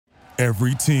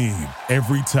Every team,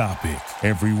 every topic,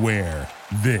 everywhere.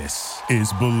 This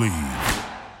is Believe.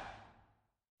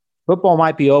 Football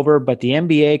might be over, but the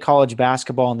NBA, college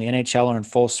basketball, and the NHL are in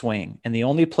full swing. And the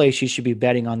only place you should be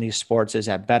betting on these sports is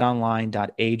at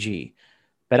betonline.ag.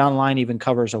 BetOnline even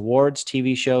covers awards,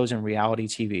 TV shows, and reality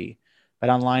TV.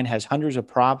 BetOnline has hundreds of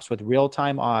props with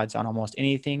real-time odds on almost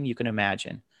anything you can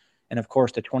imagine. And of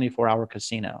course, the 24-hour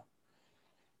casino.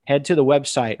 Head to the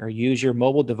website or use your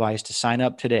mobile device to sign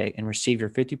up today and receive your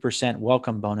 50%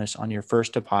 welcome bonus on your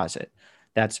first deposit.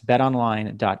 That's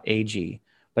betonline.ag.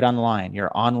 BetOnline,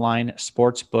 your online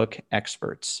sportsbook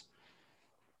experts.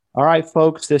 All right,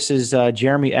 folks, this is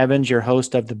Jeremy Evans, your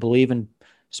host of the Believe in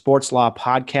Sports Law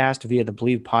podcast via the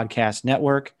Believe Podcast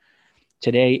Network.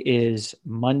 Today is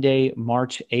Monday,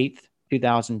 March 8th,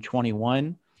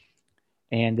 2021,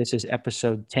 and this is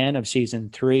episode 10 of season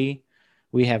 3.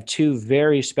 We have two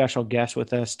very special guests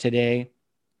with us today.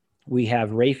 We have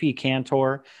Rafi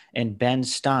Cantor and Ben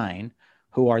Stein,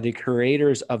 who are the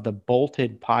creators of the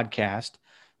Bolted podcast,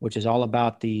 which is all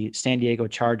about the San Diego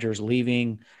Chargers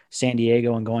leaving San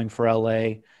Diego and going for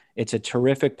LA. It's a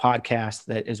terrific podcast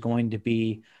that is going to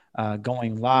be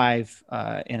going live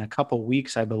in a couple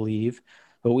weeks, I believe.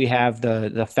 But we have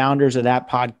the founders of that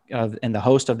and the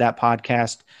host of that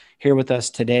podcast here with us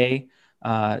today.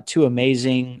 Two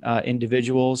amazing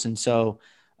individuals, and so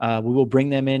we will bring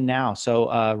them in now. So,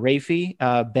 Rafi,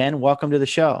 Ben, welcome to the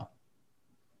show.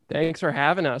 Thanks for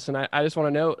having us. And I just want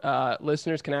to note,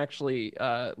 listeners can actually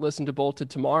listen to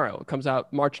Bolted tomorrow. It comes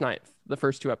out March 9th. The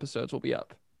first 2 episodes will be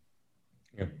up.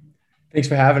 Yeah. Thanks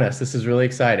for having us. This is really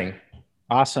exciting.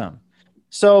 Awesome.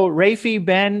 So, Rafi,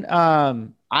 Ben,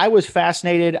 I was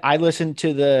fascinated. I listened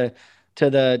to the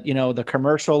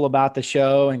commercial about the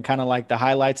show and kind of like the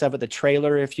highlights of it, the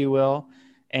trailer, if you will.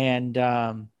 And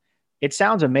it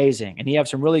sounds amazing. And you have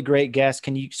some really great guests.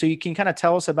 So you can kind of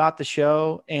tell us about the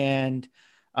show and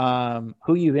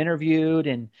who you've interviewed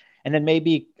and then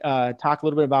maybe talk a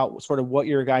little bit about sort of what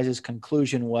your guys'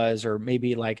 conclusion was, or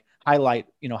maybe like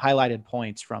highlighted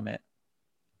points from it.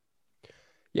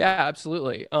 Yeah,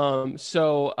 absolutely.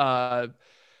 So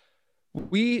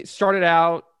we started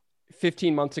out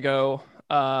 15 months ago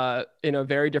in a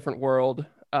very different world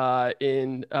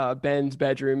in Ben's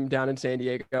bedroom down in San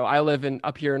Diego. I live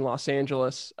up here in Los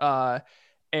Angeles.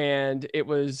 And it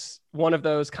was one of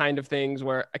those kind of things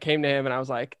where I came to him and I was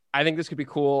like, I think this could be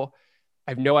cool.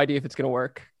 I have no idea if it's going to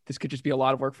work. This could just be a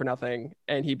lot of work for nothing.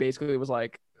 And he basically was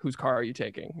like, whose car are you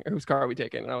taking? Or whose car are we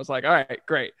taking? And I was like, all right,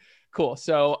 great, cool.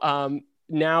 So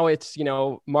now it's,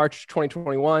 March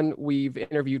 2021. We've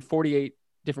interviewed 48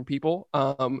 different people.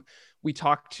 We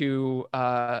talked to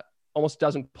almost a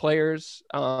dozen players,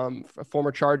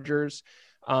 former Chargers.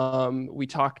 We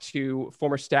talked to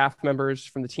former staff members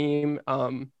from the team.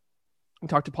 We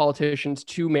talked to politicians,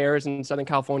 2 mayors in Southern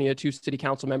California, 2 city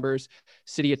council members,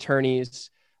 city attorneys,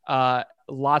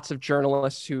 lots of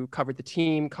journalists who covered the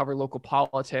team, cover local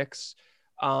politics,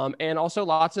 and also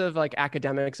lots of like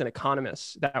academics and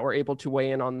economists that were able to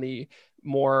weigh in on the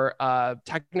more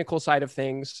technical side of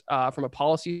things from a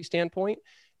policy standpoint.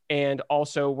 And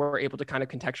also we're able to kind of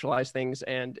contextualize things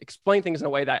and explain things in a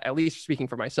way that, at least speaking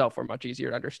for myself, are much easier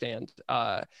to understand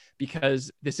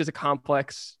because this is a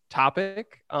complex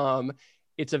topic.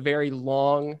 It's a very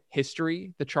long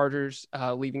history. The Chargers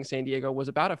leaving San Diego was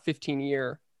about a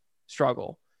 15-year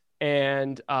struggle,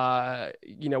 and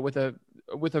with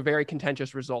a very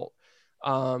contentious result.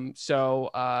 I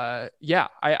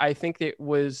think it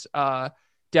was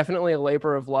definitely a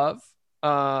labor of love.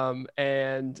 I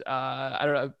don't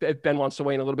know if Ben wants to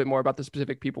weigh in a little bit more about the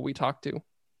specific people we talked to.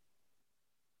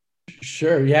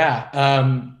 Sure.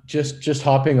 Yeah. Just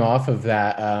hopping off of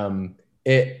that.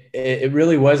 It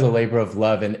really was a labor of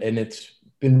love, and it's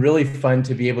been really fun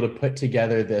to be able to put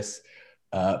together this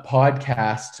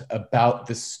podcast about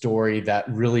the story that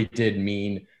really did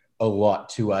mean a lot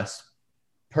to us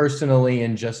personally,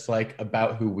 and just like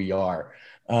about who we are.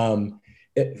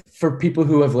 For people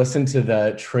who have listened to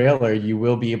the trailer, you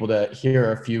will be able to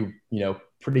hear a few,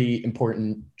 pretty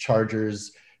important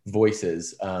Chargers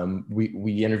voices.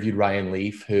 We interviewed Ryan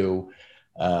Leaf, who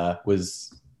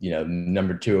was,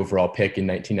 number 2 overall pick in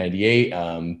 1998.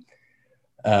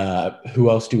 Who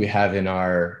else do we have in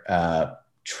our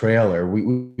trailer?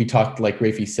 We talked, like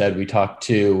Rafi said, we talked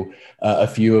to a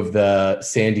few of the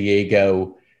San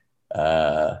Diego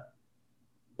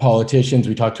politicians.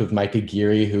 We talked with Mike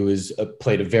Aguirre, who has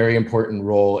played a very important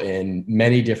role in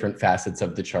many different facets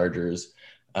of the Chargers.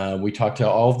 We talked to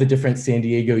all of the different San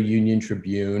Diego Union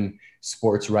Tribune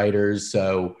sports writers.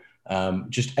 So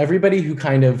just everybody who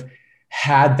kind of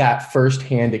had that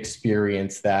firsthand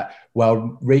experience that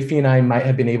while Rafi and I might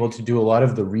have been able to do a lot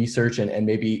of the research and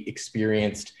maybe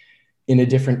experienced in a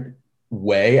different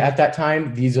way at that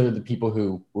time, these are the people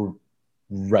who were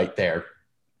right there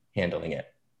handling it.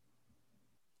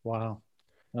 Wow.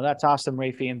 Well, that's awesome,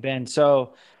 Rafi and Ben.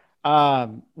 So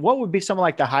what would be some of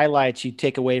like the highlights you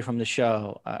take away from the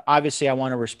show? Obviously, I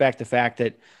want to respect the fact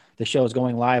that the show is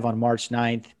going live on March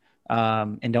 9th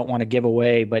and don't want to give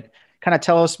away, but kind of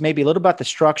tell us maybe a little about the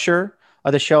structure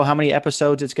of the show, how many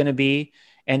episodes it's going to be,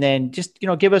 and then just,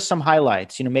 give us some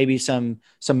highlights, maybe some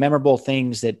memorable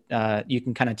things that you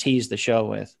can kind of tease the show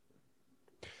with.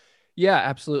 Yeah,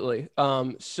 absolutely.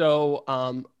 So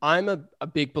I'm a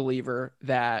big believer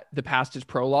that the past is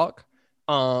prologue.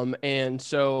 And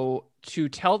so to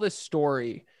tell this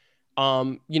story,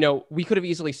 we could have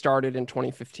easily started in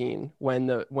 2015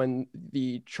 when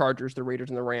the Chargers, the Raiders,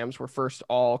 and the Rams were first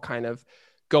all kind of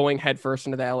going headfirst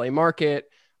into the LA market.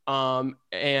 And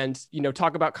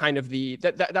talk about kind of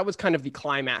that was kind of the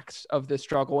climax of this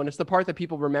struggle. And it's the part that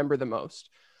people remember the most.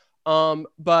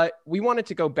 But we wanted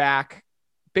to go back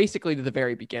basically to the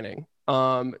very beginning,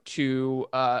 I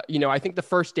think the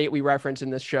first date we reference in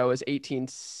this show is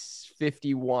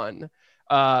 1851,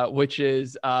 which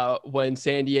is when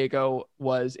San Diego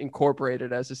was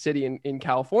incorporated as a city in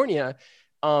California.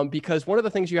 Because one of the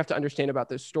things you have to understand about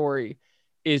this story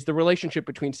is the relationship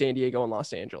between San Diego and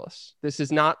Los Angeles. This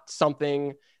is not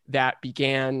something that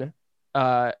began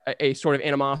a sort of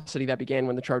animosity that began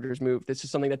when the Chargers moved. This is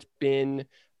something that's been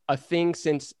a thing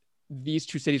since these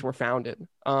two cities were founded.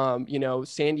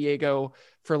 San Diego,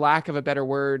 for lack of a better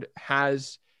word,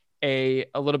 has a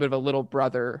little bit of a little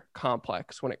brother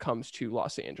complex when it comes to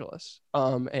Los Angeles.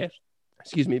 Ben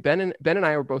and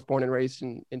I were both born and raised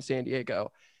in San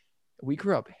Diego. We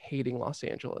grew up hating Los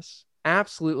Angeles,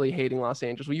 absolutely hating Los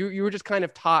Angeles. You were just kind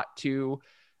of taught to,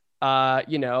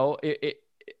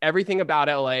 everything about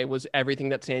LA was everything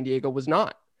that San Diego was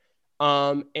not.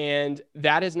 And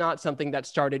that is not something that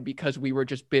started because we were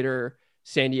just bitter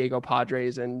San Diego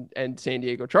Padres and San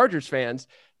Diego Chargers fans.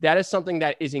 That is something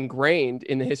that is ingrained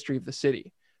in the history of the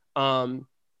city. And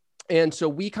so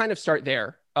we kind of start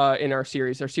there in our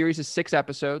series. Our series is 6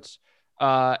 episodes.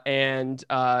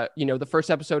 The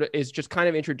first episode is just kind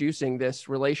of introducing this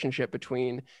relationship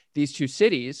between these two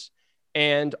cities.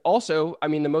 And also,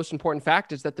 the most important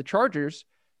fact is that the Chargers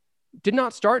did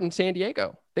not start in San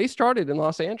Diego. They started in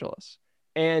Los Angeles,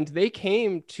 and they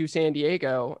came to San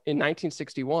Diego in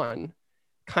 1961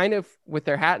 kind of with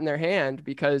their hat in their hand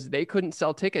because they couldn't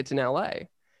sell tickets in LA.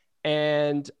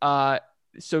 And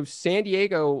so San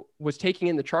Diego was taking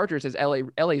in the Chargers as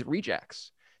LA's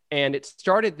rejects. And it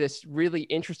started this really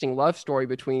interesting love story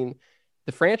between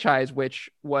the franchise, which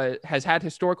has had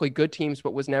historically good teams,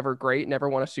 but was never great, never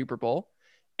won a Super Bowl,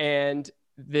 and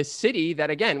this city that,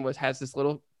 again, has this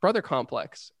little brother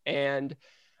complex. And,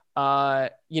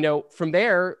 from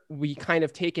there, we kind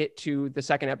of take it to the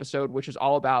second episode, which is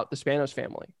all about the Spanos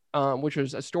family, which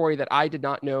was a story that I did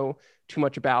not know too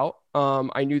much about.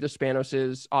 I knew the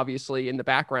Spanoses obviously in the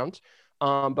background,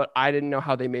 but I didn't know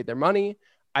how they made their money.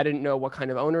 I didn't know what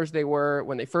kind of owners they were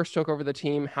when they first took over the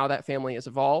team, how that family has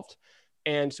evolved.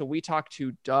 And so we talked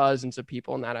to dozens of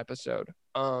people in that episode.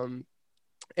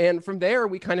 And from there,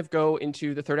 we kind of go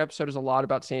into the third episode is a lot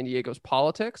about San Diego's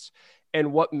politics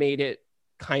and what made it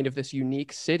kind of this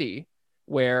unique city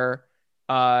where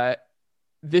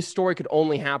this story could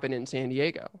only happen in San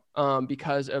Diego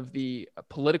because of the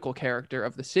political character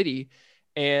of the city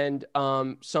and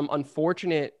some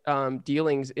unfortunate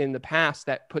dealings in the past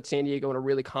that put San Diego in a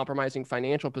really compromising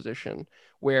financial position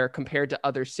where compared to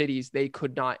other cities, they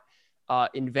could not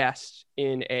invest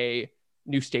in a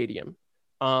new stadium.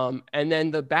 And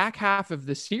then the back half of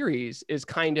the series is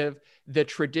kind of the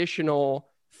traditional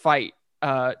fight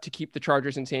to keep the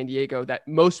Chargers in San Diego that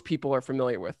most people are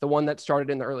familiar with, the one that started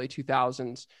in the early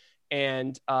 2000s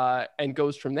and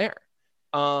goes from there.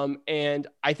 And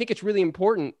I think it's really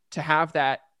important to have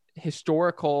that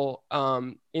historical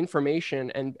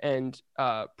information and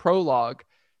prologue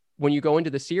when you go into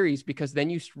the series, because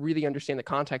then you really understand the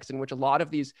context in which a lot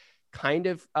of these kind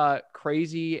of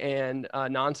crazy and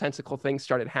nonsensical things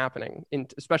started happening,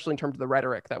 especially in terms of the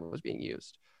rhetoric that was being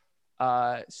used.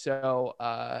 Yeah.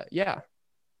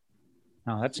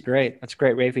 Oh, that's great. That's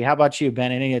great, Rafi. How about you,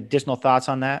 Ben? Any additional thoughts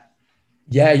on that?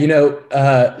 Yeah,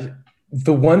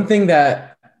 the one thing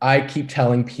that I keep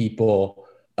telling people,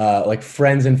 like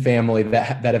friends and family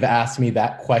that have asked me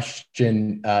that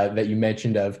question that you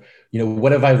mentioned of,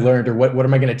 what have I learned or what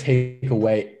am I going to take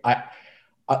away?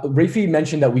 Rafi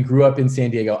mentioned that we grew up in San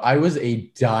Diego. I was a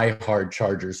diehard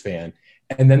Chargers fan.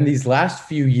 And then these last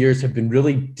few years have been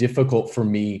really difficult for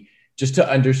me just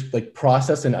to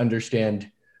process and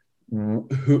understand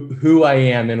who I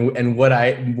am and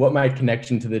what my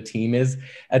connection to the team is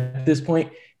at this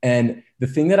point. And the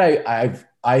thing that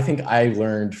I think I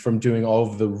learned from doing all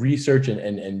of the research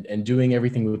and doing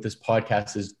everything with this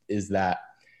podcast is that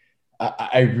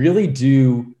I really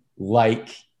do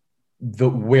like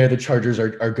where the Chargers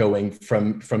are going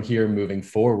from here moving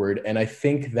forward. And I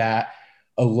think that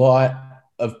a lot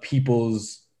of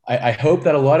I hope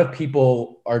that a lot of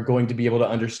people are going to be able to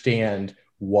understand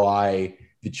why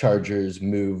the Chargers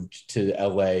moved to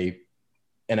LA.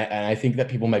 And I think that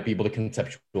people might be able to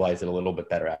conceptualize it a little bit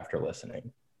better after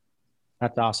listening.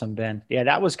 That's awesome, Ben. Yeah,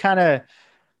 that was kind of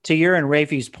to your and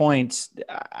Rafi's points.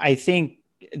 I think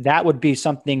that would be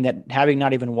something that, having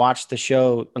not even watched the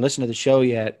show or listened to the show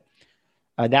yet,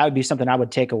 that would be something I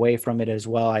would take away from it as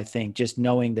well. I think just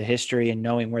knowing the history and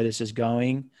knowing where this is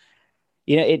going.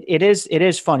 You know, it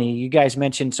is funny. You guys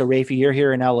mentioned, so Rafi, you're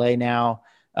here in LA now.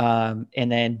 And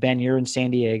then Ben, you're in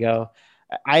San Diego.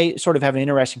 I sort of have an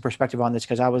interesting perspective on this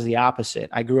because I was the opposite.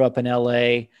 I grew up in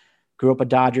LA, grew up a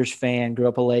Dodgers fan, grew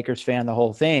up a Lakers fan, the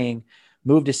whole thing,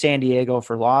 moved to San Diego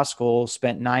for law school,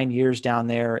 spent 9 years down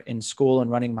there in school and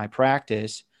running my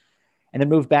practice, and then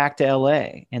moved back to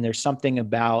LA. And there's something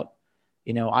about,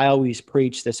 you know, I always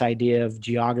preach this idea of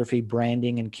geography,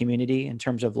 branding, and community in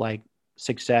terms of like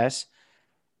success.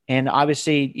 And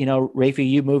obviously, you know, Rafi,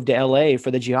 you moved to LA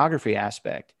for the geography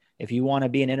aspect. If you want to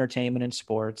be in entertainment and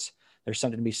sports, there's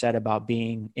something to be said about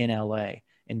being in LA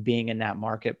and being in that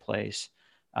marketplace.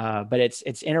 But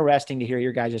it's interesting to hear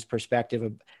your guys'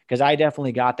 perspective, because I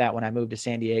definitely got that when I moved to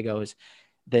San Diego, is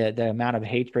the amount of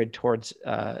hatred towards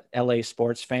LA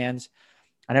sports fans.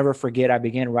 I never forget, I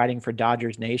began writing for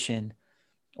Dodgers Nation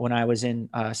when I was in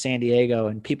San Diego,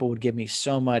 and people would give me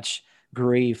so much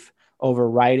grief over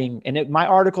writing. And my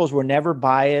articles were never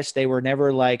biased. They were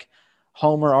never like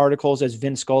Homer articles, as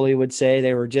Vin Scully would say.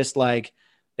 They were just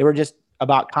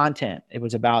about content. It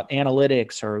was about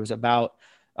analytics, or it was about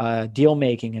deal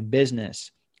making and business,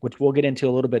 which we'll get into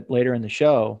a little bit later in the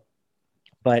show.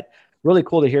 But really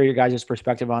cool to hear your guys'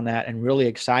 perspective on that, and really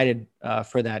excited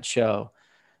for that show.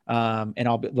 And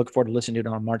I'll look forward to listening to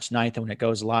it on March 9th when it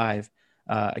goes live.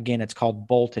 Again, it's called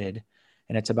Bolted,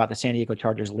 and it's about the San Diego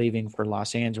Chargers leaving for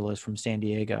Los Angeles from San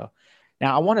Diego.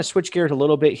 Now, I want to switch gears a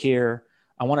little bit here.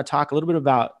 I want to talk a little bit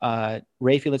about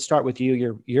Rafi. Let's start with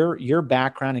you. Your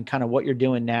background and kind of what you're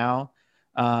doing now.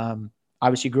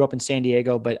 Obviously, you grew up in San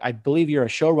Diego, but I believe you're a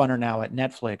showrunner now at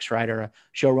Netflix, right? Or a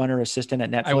showrunner assistant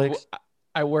at Netflix.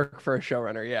 I work for a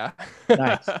showrunner. Yeah.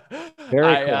 Nice.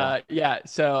 Very cool. Yeah.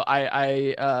 So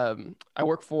I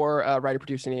work for a writer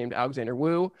producer named Alexander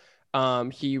Wu.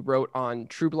 He wrote on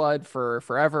True Blood for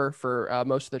forever, for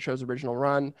most of the show's original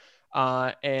run.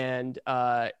 And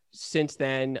since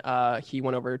then, he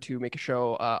went over to make a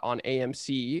show on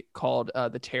AMC called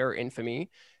The Terror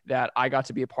Infamy, that I got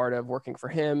to be a part of, working for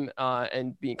him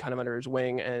and being kind of under his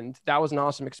wing. And that was an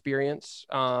awesome experience.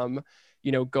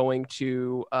 You know, going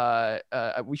to,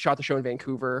 we shot the show in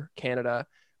Vancouver, Canada.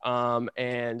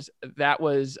 And that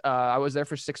was, I was there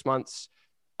for 6 months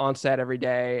on set every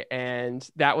day. And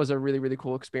that was a really, really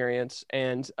cool experience.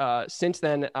 And since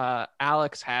then,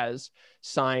 Alex has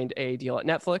signed a deal at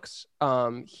Netflix.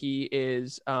 He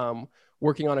is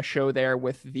working on a show there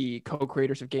with the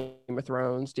co-creators of Game of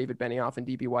Thrones, David Benioff and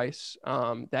D.B. Weiss.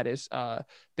 That is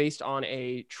based on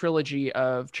a trilogy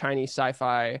of Chinese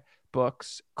sci-fi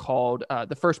books called,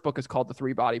 the first book is called The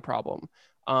Three Body Problem.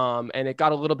 And it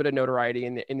got a little bit of notoriety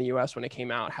in the US when it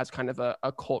came out, has kind of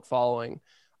a cult following.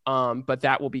 But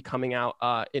that will be coming out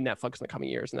in Netflix in the coming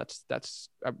years. And that's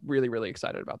I'm really, really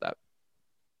excited about that.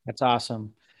 That's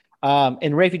awesome.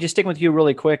 And Rafi, just sticking with you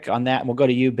really quick on that, and we'll go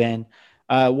to you, Ben.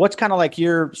 What's kind of like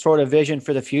your sort of vision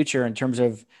for the future in terms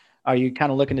of, are you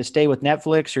kind of looking to stay with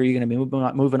Netflix, or are you going to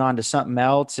be moving on to something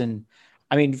else? And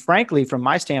I mean, frankly, from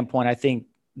my standpoint, I think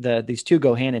these two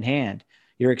go hand in hand.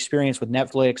 Your experience with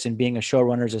Netflix and being a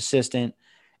showrunner's assistant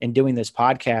and doing this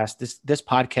podcast, this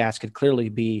podcast could clearly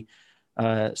be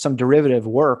some derivative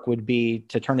work would be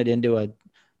to turn it into a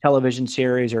television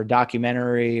series or a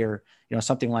documentary or, you know,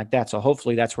 something like that. So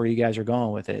hopefully that's where you guys are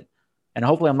going with it. And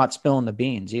hopefully I'm not spilling the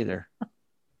beans either.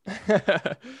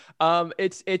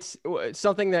 It's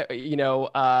something that, you know,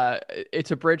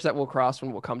 it's a bridge that we'll cross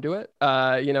when we'll come to it.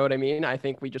 You know what I mean? I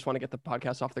think we just want to get the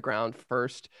podcast off the ground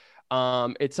first.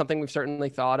 It's something we've certainly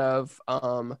thought of.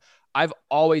 I've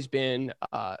always been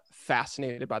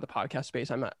fascinated by the podcast space.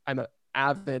 I'm an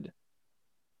avid,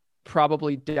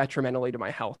 probably detrimentally to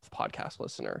my health, podcast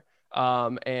listener.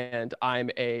 And I'm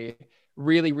a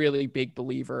really, really big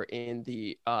believer in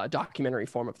the documentary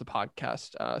form of the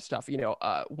podcast stuff.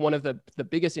 One of the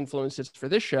biggest influences for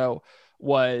this show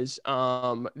was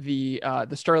the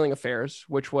Sterling Affairs,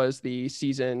 which was the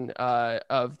season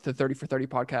of the 30 for 30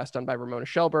 podcast done by Ramona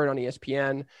Shelburne on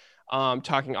ESPN,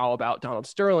 talking all about Donald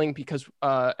Sterling because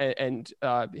and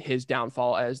his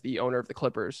downfall as the owner of the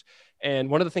Clippers.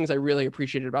 And one of the things I really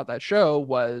appreciated about that show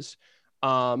was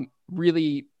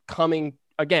really coming.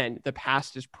 Again, the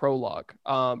past is prologue.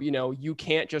 You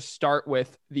can't just start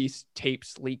with these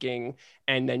tapes leaking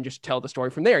and then just tell the story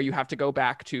from there. You have to go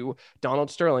back to Donald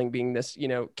Sterling being this,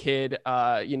 kid,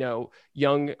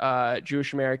 young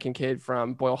Jewish American kid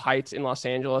from Boyle Heights in Los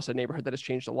Angeles, a neighborhood that has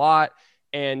changed a lot,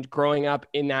 and growing up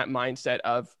in that mindset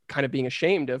of kind of being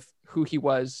ashamed of who he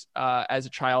was as a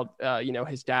child.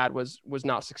 His dad was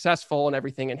not successful and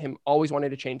everything, and him always wanted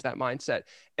to change that mindset,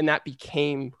 and that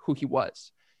became who he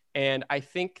was. And I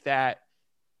think that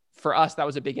for us, that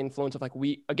was a big influence of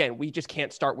we just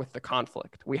can't start with the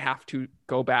conflict. We have to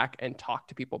go back and talk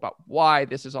to people about why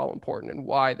this is all important and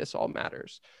why this all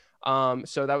matters.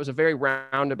 So that was a very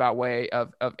roundabout way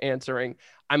of answering.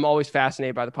 I'm always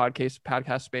fascinated by the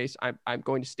podcast space. I'm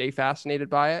going to stay fascinated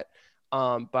by it.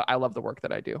 But I love the work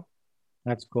that I do.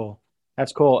 That's cool.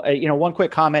 That's cool. One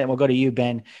quick comment and we'll go to you,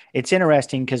 Ben. It's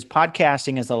interesting because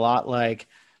podcasting is a lot like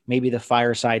maybe the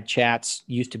fireside chats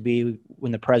used to be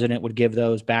when the president would give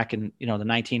those back in, the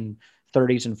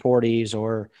 1930s and 40s,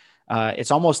 or it's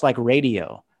almost like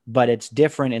radio, but it's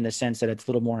different in the sense that it's a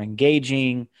little more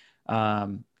engaging.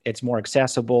 It's more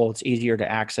accessible. It's easier to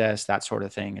access, that sort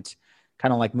of thing. It's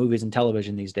kind of like movies and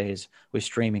television these days with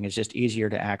streaming. It's just easier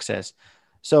to access.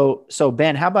 So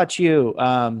Ben, how about you?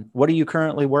 What are you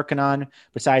currently working on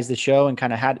besides the show, and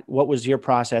kind of what was your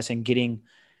process in getting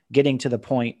to the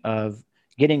point of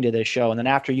getting to this show? And then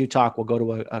after you talk, we'll go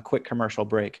to a quick commercial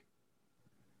break.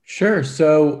 Sure.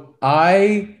 So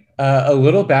a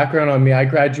little background on me. I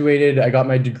got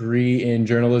my degree in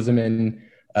journalism and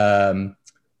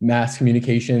mass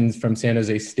communications from San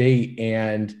Jose State.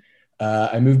 And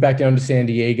I moved back down to San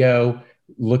Diego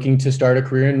looking to start a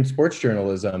career in sports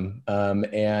journalism.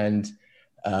 And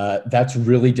that's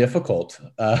really difficult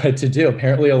to do.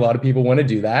 Apparently a lot of people want to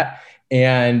do that.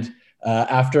 And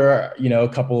after, a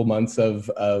couple of months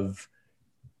of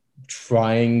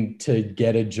trying to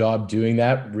get a job doing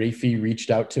that, Rafi reached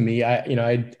out to me.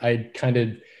 I kind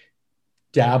of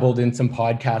dabbled in some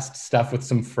podcast stuff with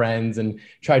some friends and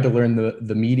tried to learn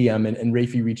the medium. And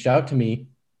Rafi reached out to me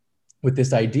with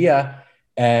this idea.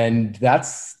 And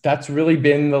that's really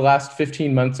been the last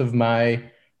 15 months of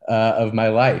my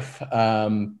life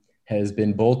has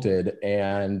been bolted.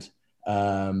 And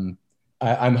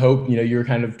I'm hoping, you were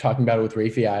kind of talking about it with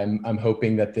Rafi. I'm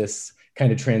hoping that this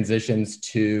kind of transitions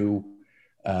to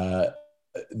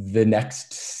the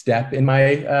next step in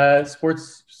my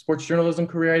sports journalism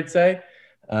career, I'd say.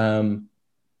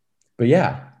 But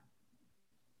yeah.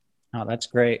 Oh, that's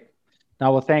great.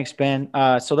 No, well, thanks, Ben.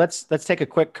 So let's take a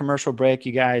quick commercial break,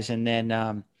 you guys, and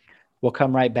then we'll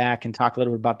come right back and talk a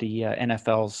little bit about the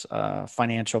NFL's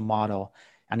financial model.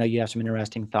 I know you have some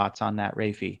interesting thoughts on that,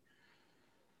 Rafi.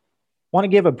 Want to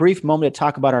give a brief moment to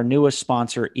talk about our newest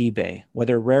sponsor, eBay.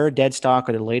 Whether rare, dead stock,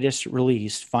 or the latest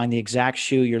release, find the exact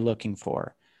shoe you're looking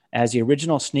for. As the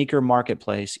original sneaker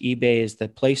marketplace, eBay is the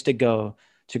place to go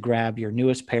to grab your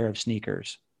newest pair of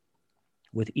sneakers.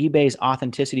 With eBay's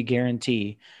authenticity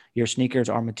guarantee, your sneakers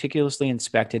are meticulously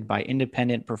inspected by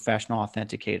independent professional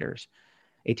authenticators.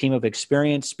 A team of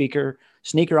experienced sneaker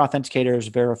authenticators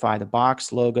verify the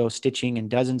box, logo, stitching, and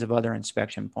dozens of other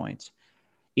inspection points.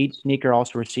 Each sneaker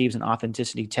also receives an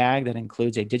authenticity tag that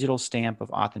includes a digital stamp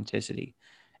of authenticity,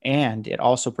 and it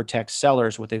also protects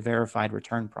sellers with a verified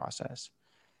return process.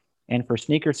 And for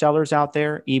sneaker sellers out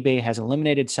there, eBay has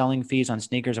eliminated selling fees on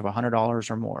sneakers of $100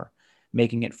 or more,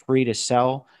 making it free to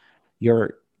sell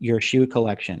your shoe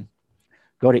collection.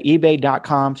 Go to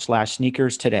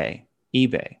ebay.com/sneakers today.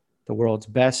 eBay, the world's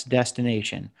best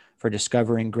destination for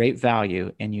discovering great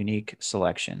value and unique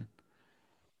selection.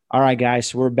 All right, guys,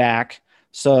 so we're back.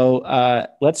 So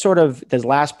let's this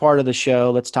last part of the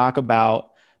show, let's talk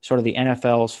about sort of the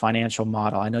NFL's financial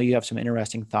model. I know you have some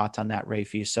interesting thoughts on that,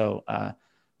 Rafi. So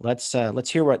let's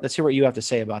hear what you have to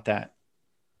say about that.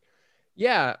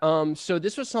 Yeah. So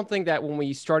this was something that when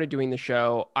we started doing the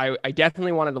show, I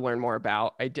definitely wanted to learn more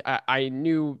about. I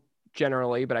knew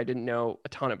generally, but I didn't know a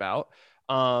ton about.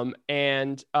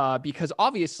 Because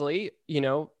obviously,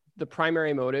 the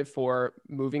primary motive for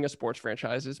moving a sports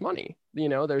franchise is money.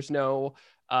 There's no,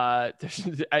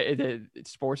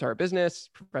 sports are a business.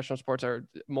 Professional sports are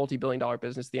multi-billion-dollar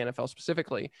business, the NFL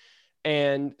specifically.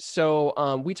 And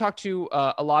so we talked to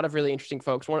a lot of really interesting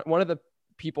folks. One of the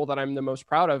people that I'm the most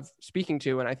proud of speaking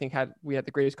to, and I think we had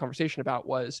the greatest conversation about,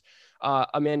 was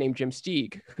a man named Jim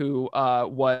Steig, who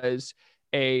was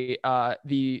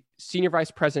the senior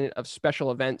vice president of special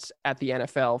events at the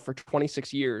NFL for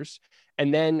 26 years,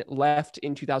 and then left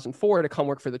in 2004 to come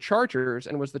work for the Chargers,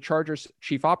 and was the Chargers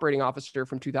chief operating officer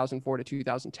from 2004 to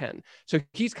 2010. So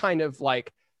he's kind of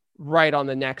like right on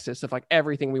the nexus of like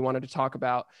everything we wanted to talk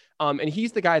about. And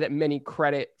he's the guy that many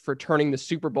credit for turning the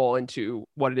Super Bowl into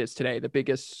what it is today, the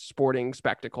biggest sporting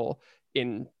spectacle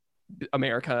in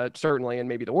America, certainly, and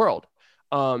maybe the world.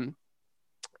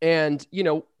 And, you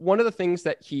know, one of the things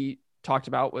that he talked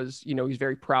about was, you know, he's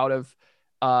very proud of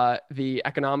the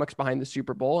economics behind the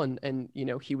Super Bowl. And, you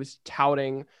know, he was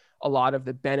touting a lot of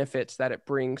the benefits that it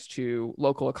brings to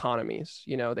local economies.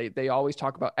 You know, they always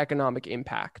talk about economic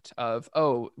impact of,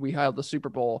 oh, we held the Super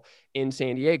Bowl in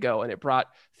San Diego and it brought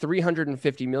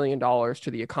 $350 million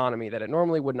to the economy that it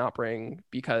normally would not bring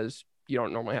because you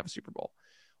don't normally have a Super Bowl.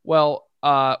 Well,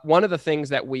 one of the things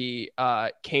that we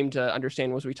came to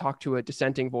understand was we talked to a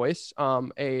dissenting voice,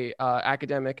 a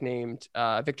academic named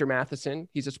Victor Matheson.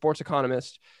 He's a sports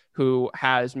economist who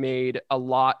has made a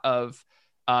lot of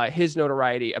his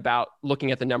notoriety about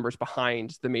looking at the numbers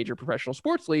behind the major professional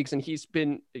sports leagues. And he's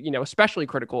been, you know, especially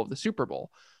critical of the Super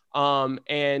Bowl.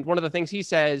 And one of the things he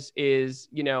says is,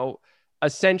 you know,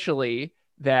 essentially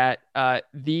that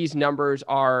these numbers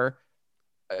are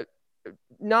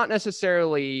not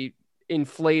necessarily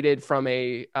inflated from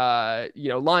a, you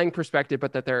know, lying perspective,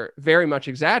 but that they're very much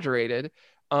exaggerated.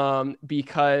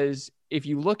 Because if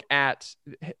you look at,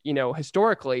 you know,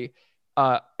 historically,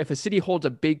 if a city holds a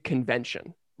big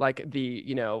convention, like the,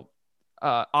 you know,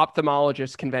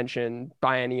 ophthalmologist convention,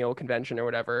 biennial convention or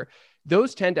whatever,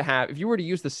 those tend to have, if you were to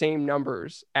use the same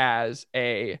numbers as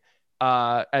the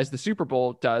Super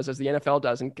Bowl does, as the NFL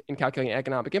does in calculating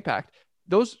economic impact,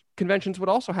 those conventions would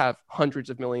also have hundreds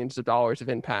of millions of dollars of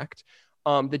impact.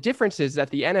 The difference is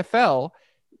that the NFL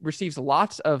receives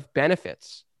lots of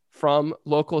benefits from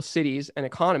local cities and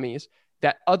economies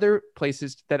that other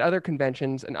places, that other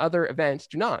conventions and other events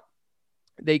do not.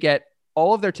 They get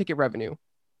all of their ticket revenue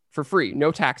for free,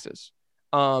 no taxes.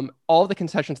 All of the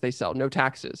concessions they sell, no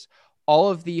taxes. All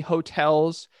of the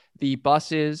hotels, the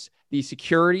buses, the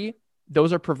security,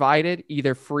 those are provided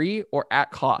either free or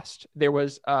at cost. There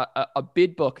was a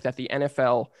bid book that the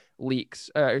NFL the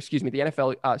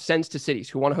NFL sends to cities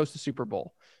who want to host the Super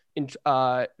Bowl.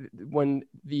 When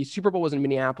the Super Bowl was in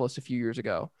Minneapolis a few years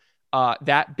ago,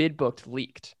 that bid book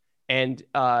leaked, and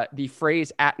the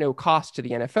phrase "at no cost to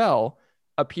the NFL"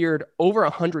 appeared over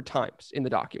 100 times in the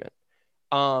document.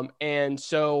 And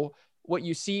so what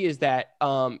you see is that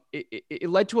it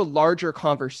led to a larger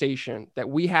conversation that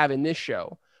we have in this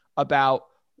show about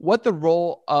what the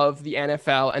role of the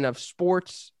NFL and of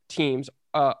sports teams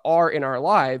are in our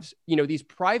lives, you know, these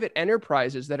private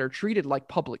enterprises that are treated like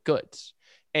public goods.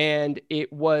 And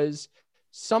it was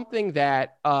something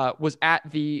that was at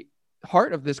the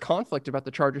heart of this conflict about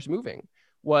the Chargers moving,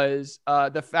 was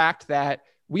the fact that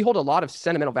we hold a lot of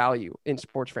sentimental value in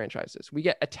sports franchises. We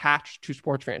get attached to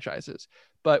sports franchises,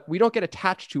 but we don't get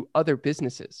attached to other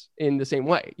businesses in the same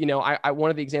way. You know, I one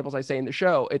of the examples I say in the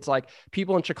show, it's like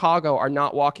people in Chicago are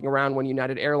not walking around when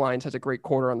United Airlines has a great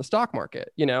quarter on the stock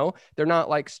market. You know, they're not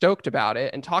like stoked about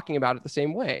it and talking about it the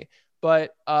same way.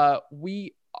 But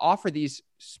we offer these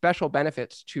special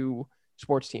benefits to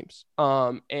sports teams.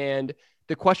 And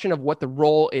the question of what the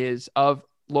role is of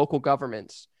local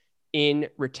governments in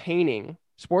retaining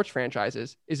sports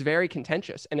franchises is very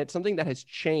contentious. And it's something that has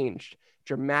changed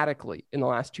dramatically in the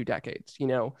last 2 decades. You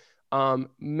know,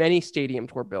 many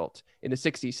stadiums were built in the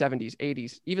 60s, 70s,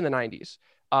 80s, even the 90s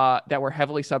that were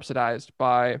heavily subsidized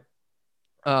by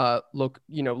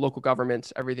local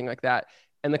governments, everything like that.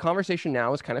 And the conversation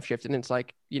now is kind of shifted. And it's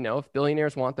like, you know, if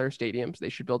billionaires want their stadiums, they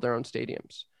should build their own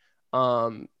stadiums.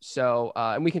 And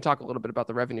we can talk a little bit about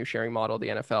the revenue sharing model of the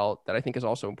NFL that I think is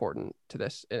also important to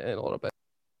this in a little bit.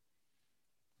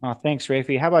 Oh, thanks,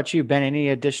 Rafi. How about you, Ben? Any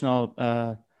additional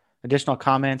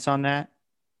comments on that?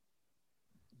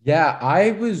 Yeah,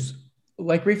 I was,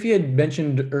 like Rafi had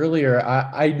mentioned earlier,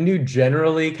 I knew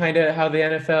generally kind of how the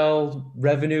NFL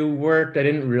revenue worked. I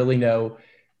didn't really know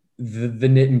the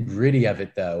nit and gritty of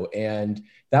it, though. And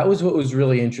that was what was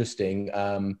really interesting.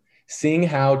 Seeing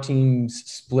how teams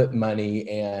split money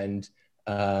and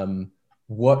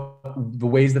what the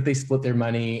ways that they split their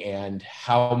money and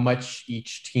how much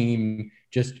each team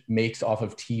just makes off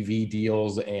of TV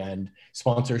deals and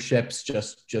sponsorships,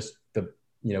 just the,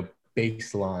 you know,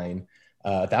 baseline.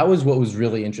 That was what was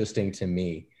really interesting to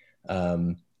me.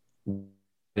 In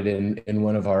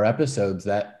one of our episodes,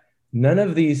 that none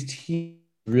of these teams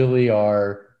really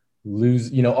are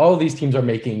lose, all of these teams are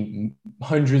making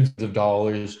hundreds of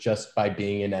dollars just by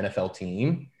being an NFL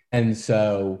team. And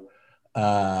so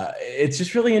it's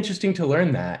just really interesting to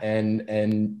learn that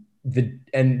and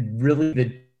really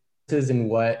the differences in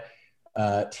what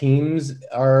teams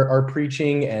are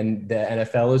preaching and the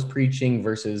NFL is preaching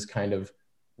versus kind of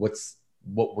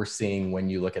what we're seeing when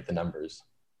you look at the numbers.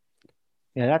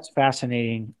 Yeah, that's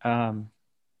fascinating.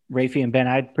 Rafi and Ben,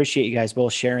 I appreciate you guys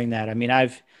both sharing that. I mean,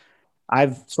 I've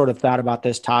sort of thought about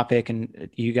this topic, and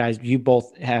you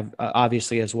both have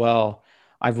obviously as well.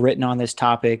 I've written on this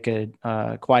topic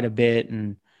quite a bit,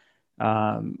 and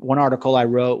one article I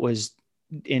wrote was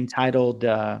entitled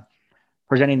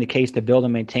 "Presenting the Case to Build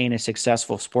and Maintain a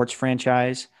Successful Sports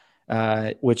Franchise,"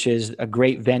 which is a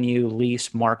great venue,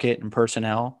 lease, market, and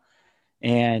personnel.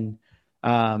 And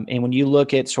when you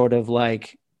look at sort of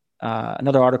like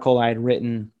another article I had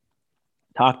written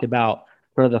talked about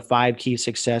sort of the 5 key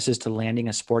successes to landing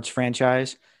a sports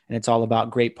franchise. And it's all about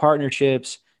great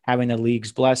partnerships, having the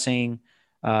league's blessing,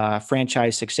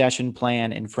 franchise succession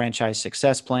plan and franchise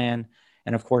success plan,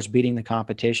 and of course, beating the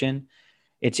competition.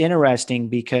 It's interesting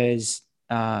because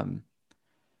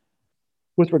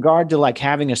with regard to like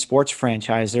having a sports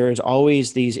franchise, there is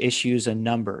always these issues and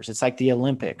numbers. It's like the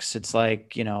Olympics. It's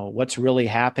like, what's really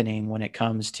happening when it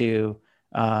comes to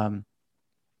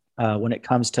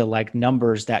like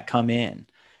numbers that come in.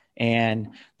 And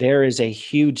there is a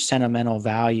huge sentimental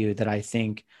value that I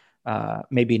think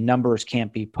maybe numbers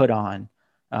can't be put on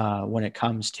when it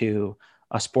comes to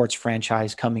a sports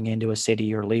franchise coming into a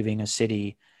city or leaving a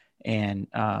city. And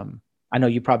I know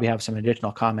you probably have some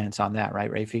additional comments on that, right,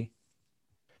 Rafi?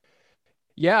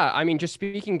 Yeah, I mean, just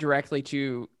speaking directly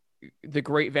to the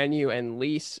great venue and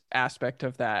lease aspect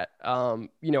of that,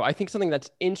 I think something that's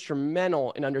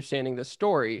instrumental in understanding the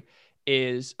story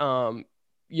is,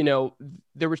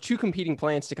 there were 2 competing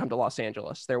plans to come to Los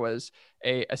Angeles. There was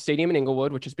a stadium in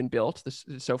Inglewood, which has been built,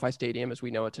 the SoFi Stadium as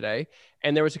we know it today.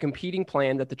 And there was a competing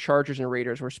plan that the Chargers and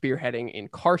Raiders were spearheading in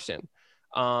Carson.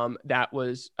 That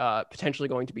was potentially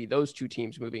going to be those 2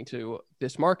 teams moving to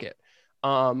this market.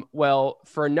 Well,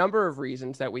 for a number of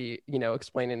reasons that we,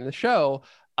 explain in the show,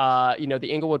 the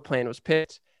Inglewood plan was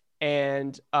picked.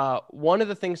 And one of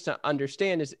the things to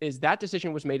understand is that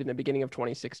decision was made in the beginning of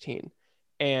 2016.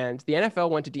 And the NFL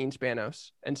went to Dean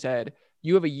Spanos and said,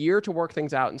 you have a year to work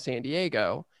things out in San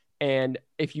Diego. And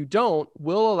if you don't,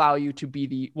 we'll allow you to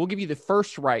we'll give you the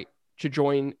first right to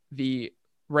join the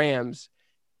Rams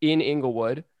in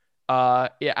Inglewood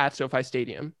at SoFi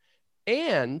Stadium.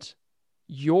 And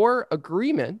your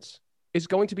agreement is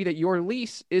going to be that your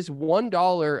lease is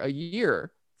 $1 a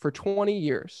year for 20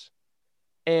 years.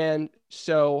 And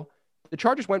so the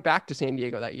Chargers went back to San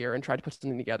Diego that year and tried to put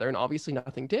something together, and obviously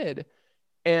nothing did.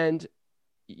 And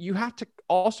you have to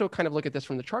also kind of look at this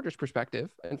from the Chargers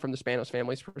perspective and from the Spanos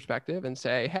family's perspective and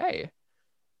say, hey,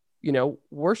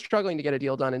 we're struggling to get a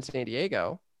deal done in San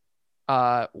Diego.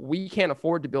 We can't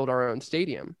afford to build our own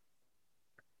stadium.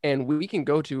 And we can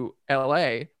go to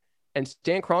LA and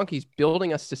Stan Kroenke's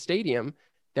building us a stadium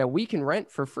that we can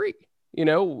rent for free.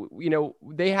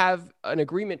 They have an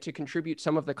agreement to contribute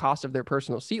some of the cost of their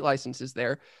personal seat licenses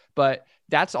there, but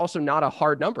that's also not a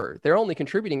hard number. They're only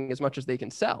contributing as much as they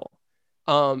can sell.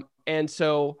 And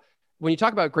so when you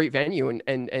talk about great venue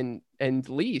and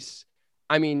lease,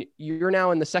 I mean, you're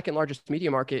now in the 2nd largest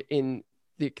media market in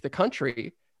the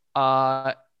country,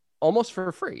 almost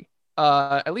for free,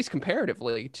 at least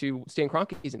comparatively to Stan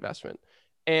Kroenke's investment.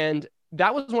 And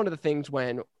that was one of the things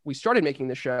when we started making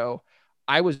the show,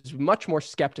 I was much more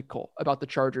skeptical about the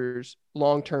Chargers'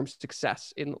 long-term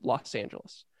success in Los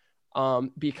Angeles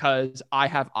because I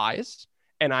have eyes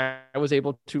and I was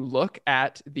able to look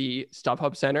at the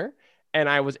StubHub Center and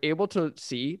I was able to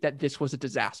see that this was a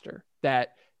disaster,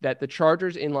 that the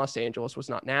Chargers in Los Angeles was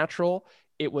not natural.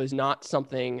 It was not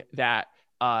something that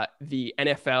the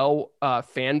NFL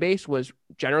fan base was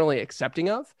generally accepting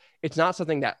of. It's not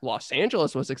something that Los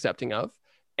Angeles was accepting of.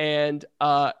 And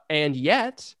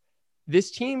yet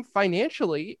this team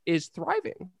financially is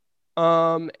thriving.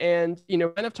 Kind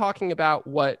of talking about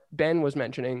what Ben was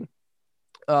mentioning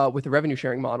with the revenue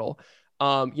sharing model,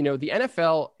 the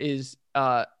NFL is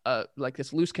like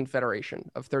this loose confederation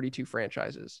of 32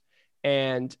 franchises.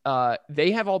 And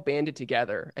they have all banded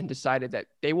together and decided that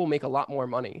they will make a lot more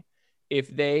money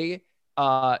if they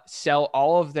sell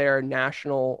all of their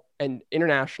national and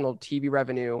international TV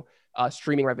revenue,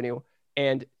 streaming revenue,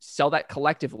 and sell that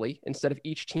collectively instead of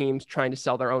each team's trying to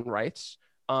sell their own rights.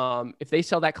 If they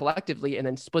sell that collectively and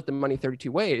then split the money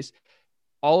 32 ways,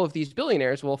 all of these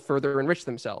billionaires will further enrich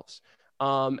themselves.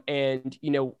 We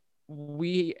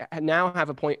now have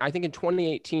a point, I think in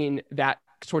 2018, that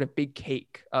sort of big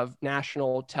cake of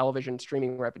national television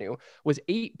streaming revenue was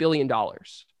 $8 billion.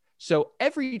 So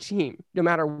every team, no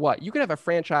matter what, you can have a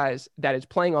franchise that is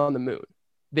playing on the moon.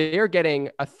 They're getting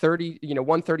a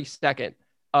 1/32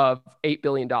 of $8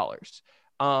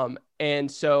 billion.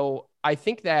 And so I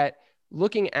think that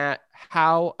looking at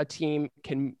how a team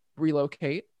can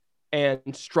relocate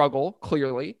and struggle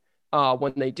clearly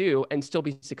when they do and still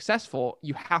be successful,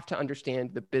 you have to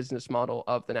understand the business model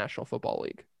of the National Football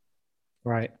League.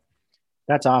 Right.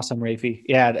 That's awesome, Rafi.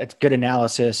 Yeah, that's good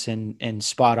analysis and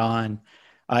spot on.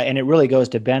 And it really goes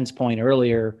to Ben's point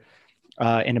earlier.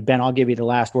 And Ben, I'll give you the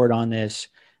last word on this.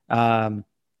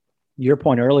 Your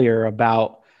point earlier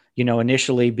about,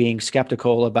 initially being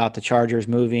skeptical about the Chargers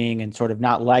moving and sort of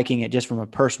not liking it just from a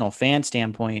personal fan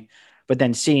standpoint, but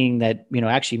then seeing that,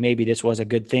 actually maybe this was a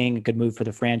good thing, a good move for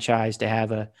the franchise to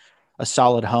have a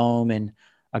solid home and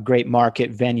a great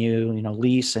market venue,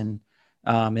 lease. And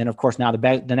of course, now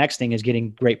the next thing is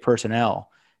getting great personnel.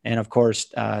 And of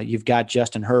course, you've got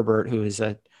Justin Herbert, who is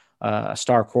a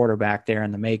star quarterback there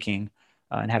in the making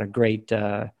and had a great,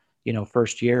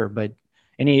 first year. But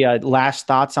any last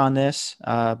thoughts on this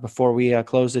before we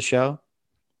close the show?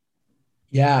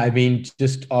 Yeah, I mean,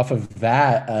 just off of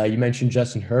that, you mentioned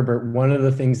Justin Herbert. One of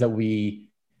the things that we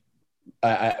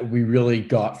really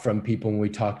got from people when we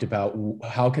talked about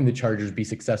how can the Chargers be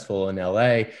successful in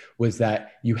LA was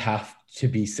that you have to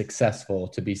be successful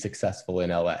in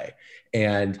LA.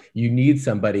 And you need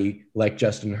somebody like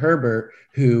Justin Herbert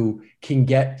who can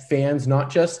get fans,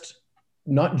 not just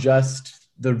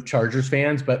the Chargers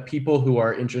fans, but people who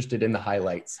are interested in the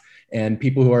highlights and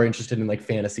people who are interested in like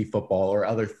fantasy football or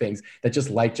other things that just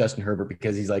like Justin Herbert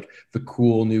because he's like the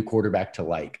cool new quarterback to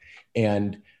like.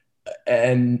 And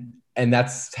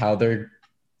that's how they're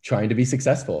trying to be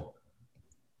successful.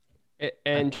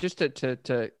 And just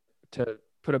to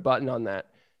put a button on that,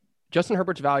 Justin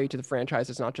Herbert's value to the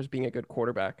franchise is not just being a good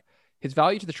quarterback. His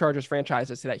value to the Chargers franchise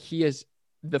is that he is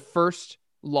the first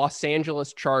Los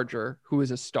Angeles Charger who is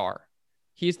a star.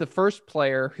 He's the first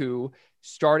player who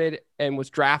started and was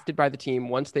drafted by the team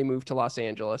once they moved to Los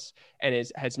Angeles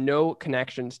and has no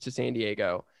connections to San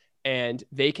Diego. And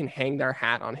they can hang their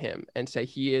hat on him and say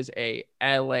he is a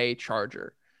LA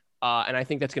Charger. And I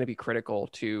think that's going to be critical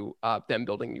to them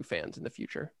building new fans in the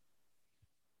future.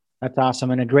 That's awesome.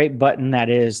 And a great button that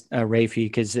is, Rafi,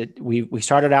 because we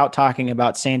started out talking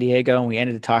about San Diego and we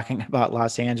ended up talking about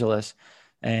Los Angeles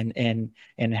and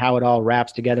how it all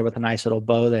wraps together with a nice little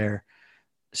bow there.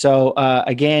 So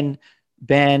again,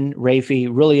 Ben, Rafi,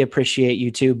 really appreciate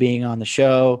you two being on the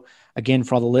show. Again,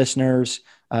 for all the listeners,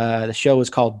 the show is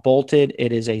called Bolted.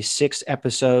 It is a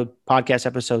 6-episode podcast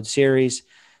episode series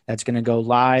that's going to go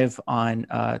live on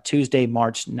Tuesday,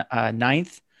 March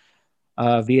 9th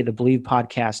via the Believe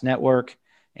Podcast Network.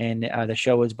 And the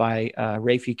show is by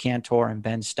Rafi Cantor and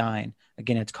Ben Stein.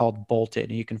 Again, it's called Bolted,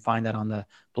 and you can find that on the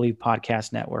Believe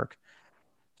Podcast Network.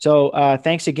 So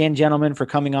thanks again, gentlemen, for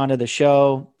coming on to the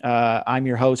show. I'm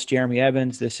your host, Jeremy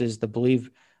Evans. This is the Believe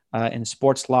in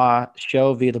Sports Law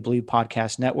show via the Believe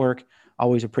Podcast Network.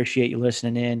 Always appreciate you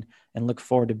listening in and look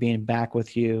forward to being back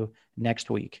with you next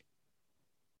week.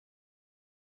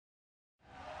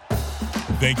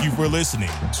 Thank you for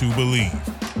listening to Believe.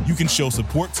 You can show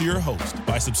support to your host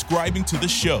by subscribing to the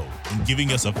show and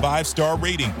giving us a 5-star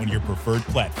rating on your preferred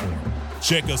platform.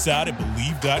 Check us out at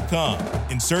Believe.com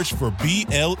and search for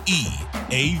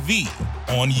BLEAV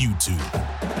on YouTube.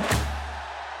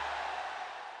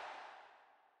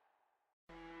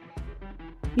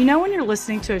 You know when you're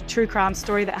listening to a true crime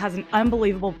story that has an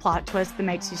unbelievable plot twist that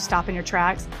makes you stop in your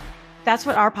tracks? That's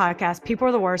what our podcast, People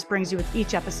Are the Worst, brings you with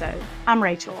each episode. I'm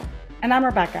Rachel. And I'm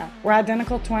Rebecca. We're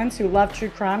identical twins who love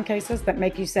true crime cases that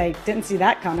make you say, didn't see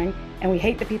that coming, and we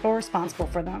hate the people responsible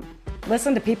for them.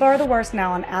 Listen to People Are the Worst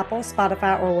now on Apple,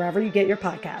 Spotify, or wherever you get your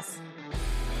podcasts.